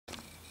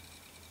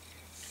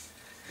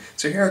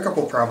So here are a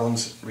couple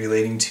problems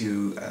relating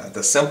to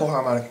the simple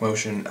harmonic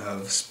motion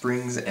of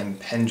springs and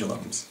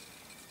pendulums.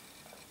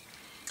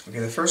 Okay,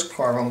 the first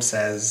problem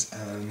says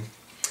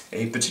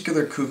a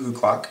particular cuckoo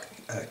clock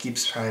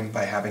keeps time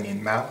by having a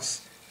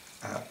mass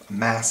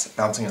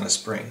bouncing on a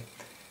spring.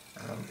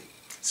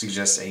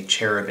 Suggests a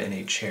cherub in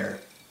a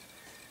chair.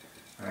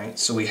 Alright,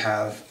 so we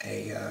have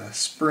a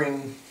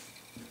spring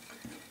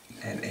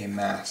and a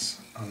mass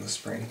on the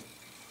spring.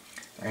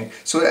 Right?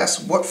 So it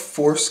asks what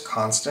force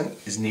constant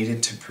is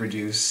needed to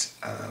produce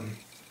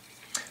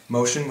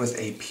motion with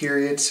a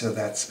period, so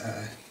that's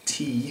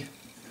t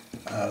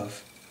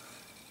of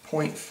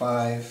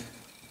 0.5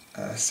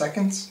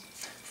 seconds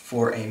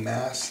for a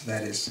mass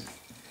that is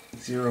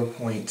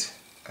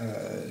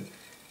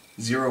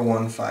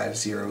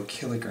 0.0150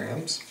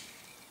 kilograms.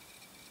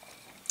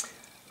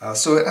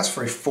 So it asks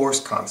for a force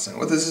constant.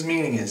 What this is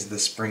meaning is the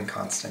spring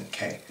constant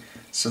k.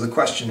 So the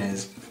question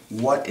is,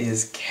 what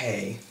is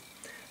k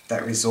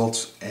that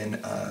results in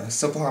a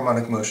simple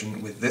harmonic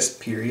motion with this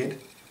period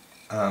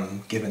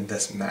given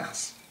this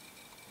mass?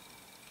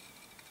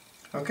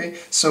 Okay,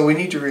 so we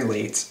need to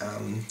relate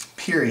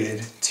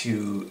period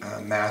to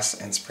mass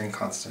and spring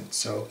constant.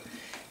 So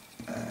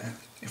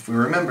if we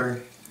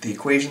remember, the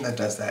equation that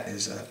does that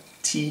is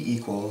t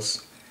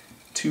equals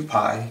 2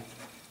 pi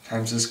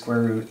times the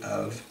square root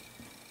of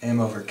m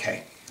over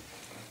k.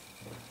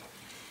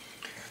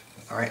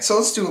 Alright, so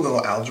let's do a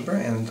little algebra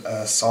and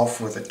solve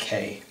for the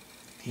k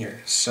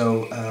here.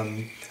 So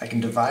I can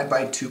divide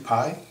by 2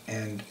 pi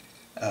and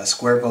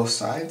square both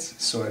sides.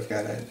 So I've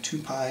got a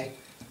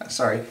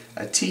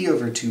t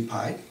over 2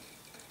 pi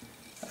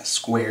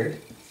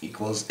squared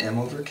equals m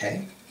over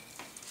k.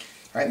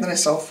 Alright, then I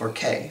solve for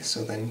k.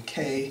 So then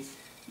k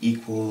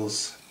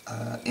equals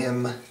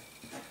m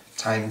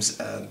times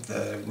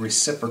the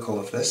reciprocal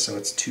of this, so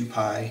it's 2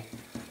 pi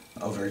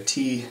over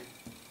t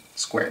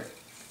squared.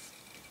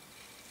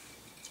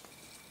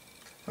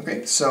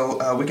 Okay,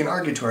 so we can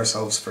argue to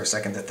ourselves for a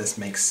second that this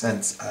makes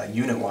sense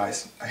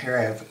unit-wise. Here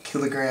I have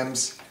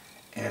kilograms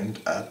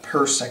and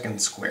per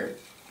second squared.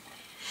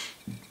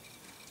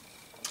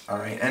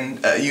 Alright,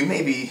 and you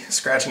may be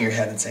scratching your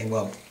head and saying,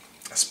 well,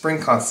 a spring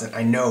constant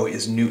I know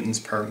is newtons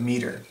per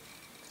meter.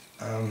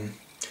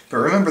 But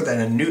remember that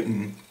a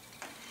newton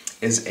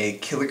is a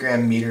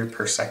kilogram meter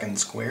per second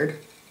squared.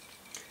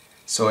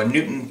 So a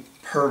newton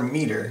per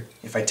meter,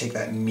 if I take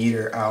that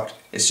meter out,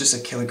 it's just a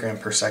kilogram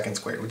per second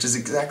squared, which is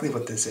exactly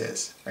what this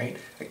is, right?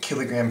 A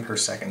kilogram per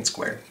second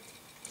squared.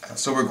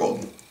 So we're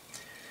golden.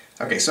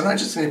 Okay, so now I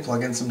just need to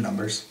plug in some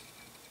numbers.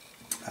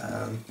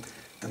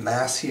 The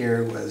mass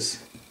here was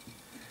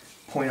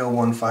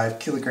 0.015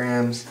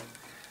 kilograms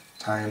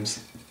times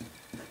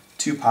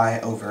 2 pi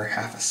over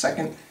half a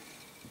second.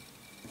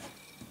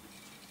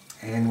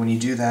 And when you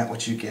do that,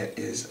 what you get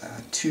is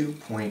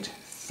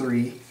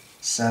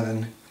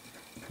 2.37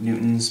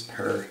 newtons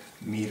per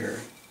meter,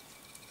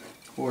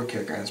 or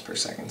kilograms per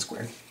second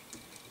squared.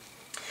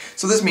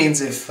 So this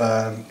means if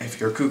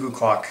your cuckoo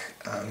clock,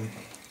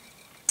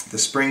 the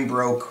spring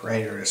broke,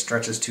 right, or it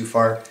stretches too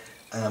far,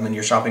 and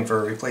you're shopping for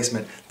a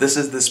replacement, this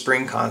is the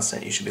spring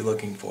constant you should be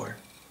looking for,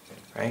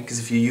 right? Because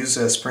if you use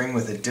a spring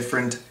with a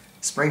different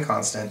spring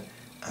constant,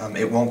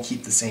 it won't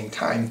keep the same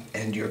time,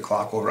 and your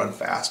clock will run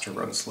fast or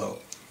run slow.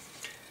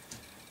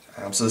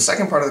 So the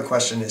second part of the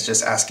question is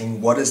just asking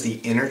what is the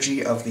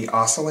energy of the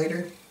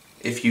oscillator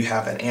if you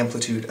have an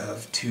amplitude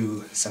of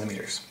 2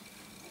 centimeters.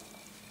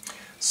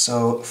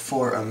 So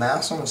for a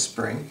mass on a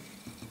spring,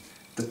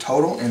 the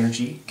total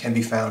energy can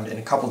be found in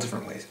a couple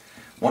different ways.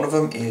 One of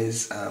them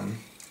is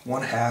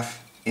 1/2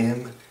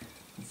 m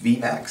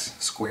Vmax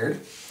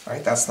squared,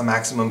 right? That's the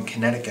maximum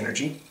kinetic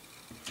energy.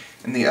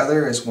 And the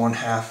other is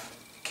 1/2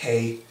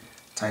 k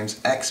times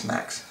x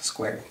max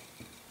squared.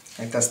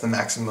 Right? That's the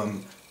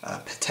maximum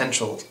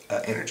potential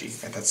energy,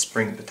 right? That's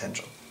spring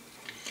potential.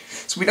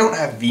 So we don't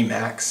have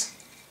Vmax.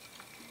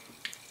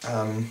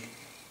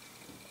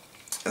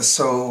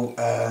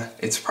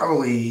 It's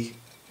probably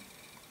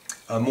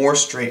more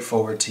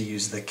straightforward to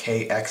use the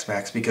kx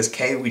max, because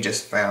k we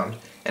just found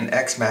and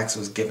x max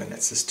was given.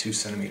 It's this 2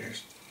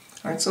 centimeters.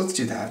 Alright, so let's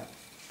do that.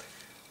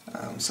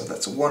 So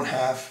that's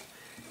 1/2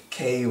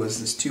 k was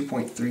this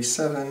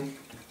 2.37,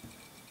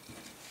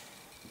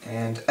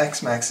 and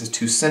x max is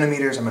 2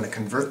 centimeters. I'm going to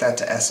convert that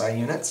to SI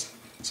units,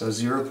 so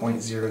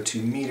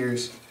 0.02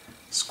 meters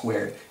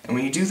squared. And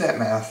when you do that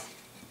math,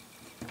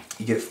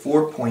 you get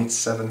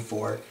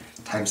 4.74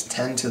 times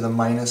 10 to the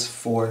minus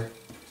 4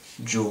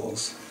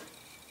 joules.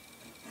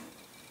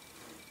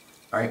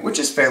 Alright, which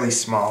is fairly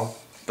small,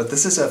 but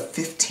this is a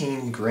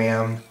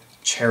 15-gram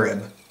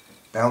cherub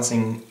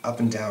bouncing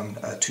up and down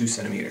 2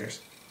 centimeters.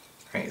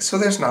 Right, so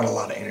there's not a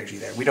lot of energy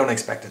there. We don't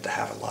expect it to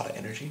have a lot of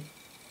energy.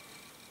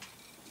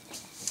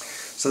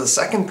 So the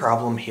second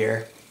problem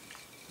here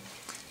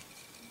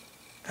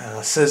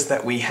says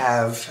that we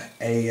have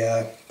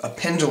a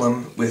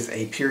pendulum with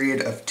a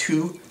period of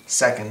 2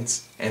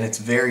 seconds, and it's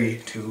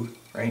very 2,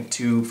 right?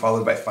 2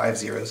 followed by 5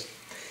 zeros,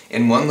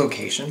 in one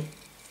location,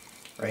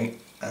 right?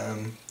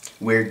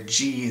 Where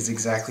G is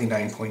exactly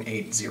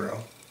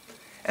 9.80.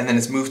 and then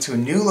it's moved to a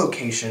new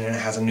location and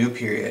it has a new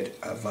period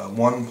of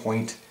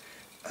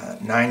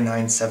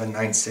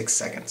 1.99796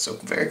 seconds, so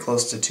very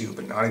close to 2,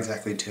 but not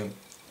exactly 2.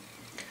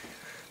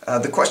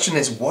 The question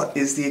is, what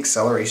is the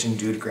acceleration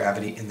due to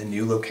gravity in the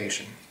new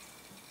location?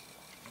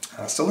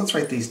 So let's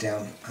write these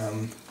down.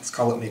 Let's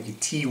call it maybe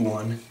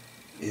T1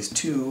 is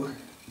 2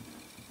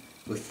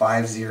 with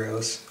 5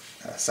 zeros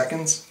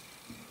seconds.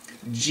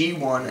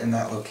 G1 in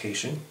that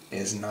location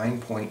is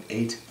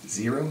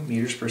 9.80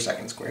 meters per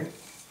second squared.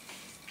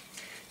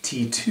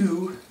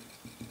 T2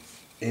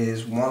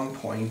 is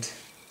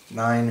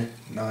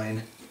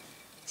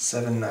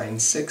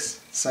 1.99796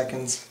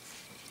 seconds.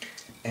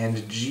 And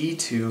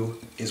G2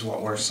 is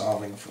what we're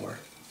solving for.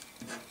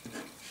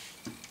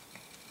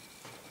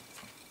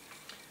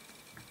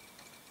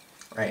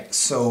 Right,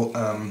 so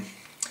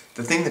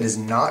the thing that is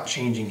not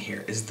changing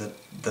here is the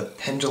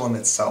pendulum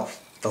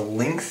itself. The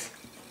length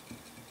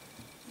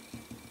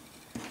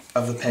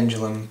of the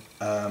pendulum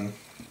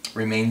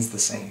remains the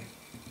same.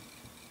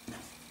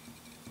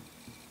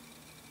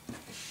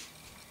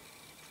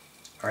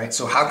 Alright,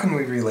 so how can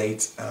we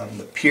relate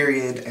the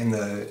period and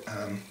the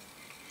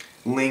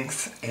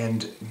length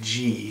and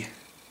G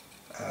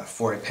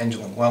for a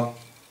pendulum? Well,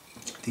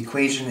 the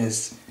equation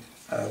is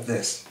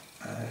this.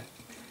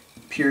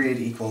 Period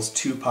equals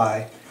 2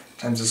 pi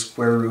times the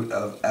square root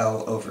of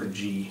L over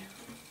G.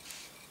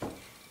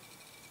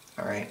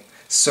 Alright,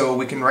 so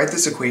we can write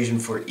this equation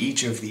for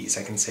each of these.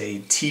 I can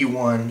say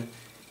T1,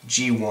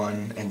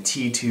 G1, and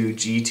T2,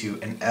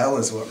 G2, and L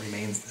is what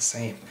remains the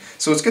same.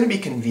 So it's going to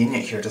be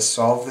convenient here to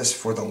solve this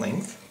for the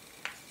length.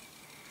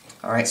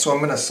 Alright, so I'm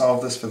going to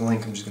solve this for the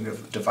length. I'm just going to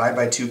divide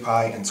by 2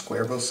 pi and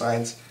square both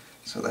sides.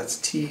 So that's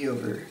T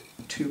over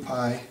 2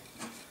 pi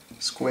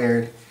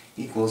squared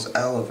equals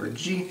L over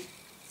G.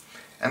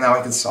 And now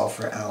I can solve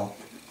for L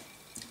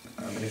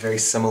in a very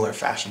similar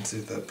fashion to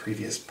the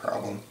previous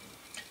problem.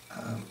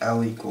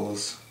 L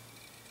equals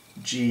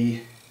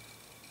G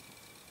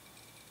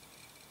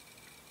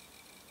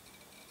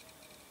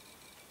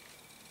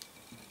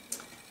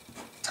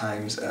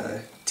times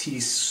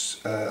T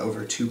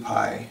over 2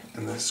 pi,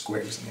 and the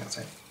squares on the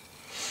outside.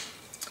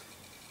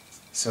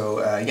 So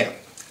yeah,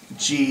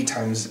 G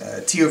times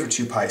T over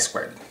 2 pi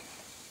squared.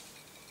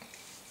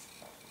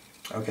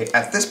 Okay,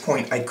 at this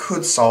point I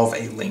could solve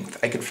a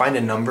length. I could find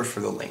a number for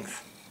the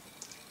length.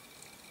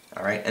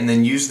 Alright, and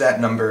then use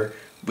that number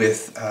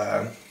with,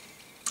 I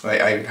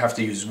have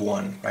to use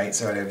 1, right?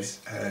 So I'd have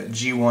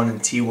G1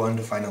 and T1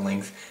 to find a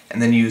length, and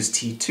then use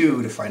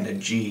T2 to find a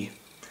G.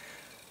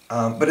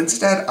 But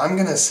instead, I'm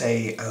going to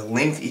say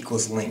length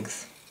equals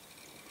length,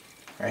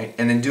 right?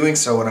 And in doing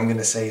so, what I'm going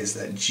to say is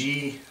that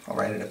G, I'll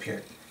write it up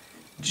here,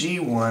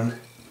 G1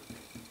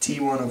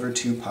 T1 over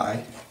 2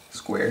 pi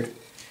squared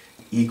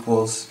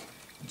equals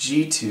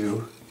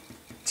G2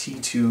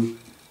 T2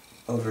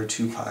 over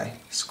 2 pi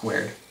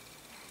squared,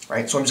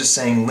 right? So I'm just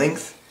saying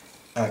length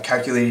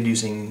calculated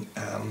using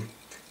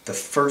the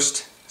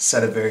first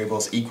set of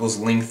variables equals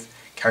length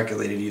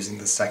calculated using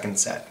the second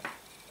set.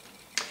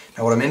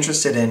 Now what I'm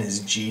interested in is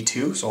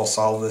G2, so I'll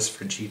solve this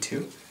for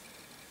G2.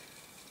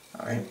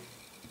 Alright,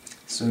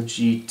 so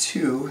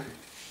G2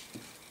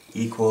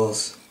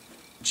 equals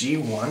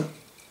G1.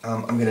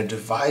 I'm going to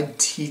divide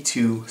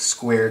T2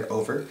 squared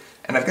over,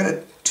 and I've got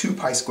a 2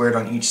 pi squared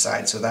on each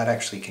side, so that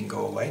actually can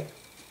go away.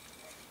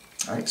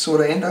 Alright, so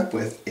what I end up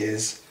with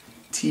is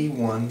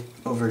T1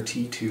 over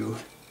T2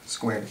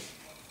 squared.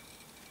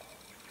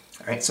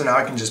 Alright, so now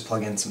I can just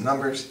plug in some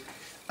numbers.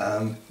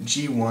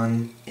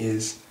 G1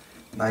 is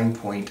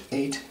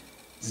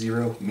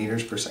 9.80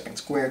 meters per second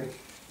squared.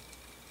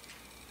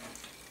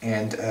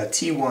 And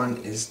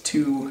T1 is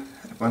 2,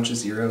 a bunch of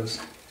zeros.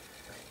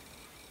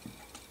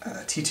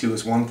 T2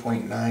 is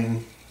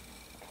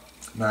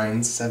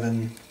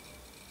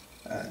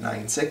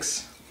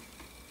 1.99796.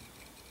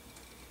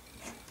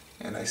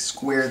 And I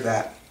square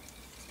that.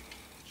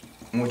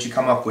 And what you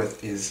come up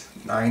with is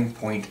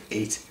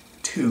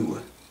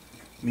 9.82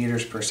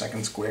 meters per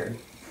second squared.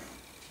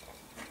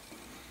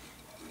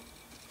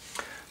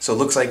 So it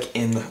looks like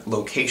in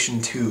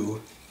location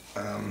 2,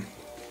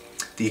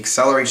 the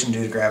acceleration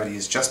due to gravity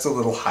is just a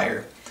little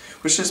higher,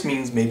 which just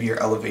means maybe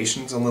your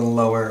elevation's a little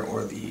lower,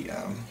 or the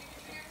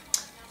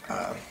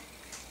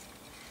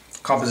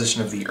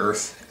composition of the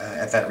Earth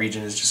at that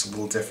region is just a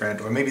little different,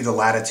 or maybe the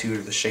latitude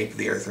or the shape of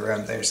the Earth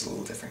around there is a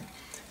little different.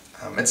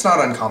 It's not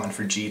uncommon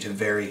for G to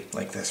vary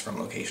like this from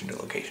location to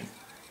location.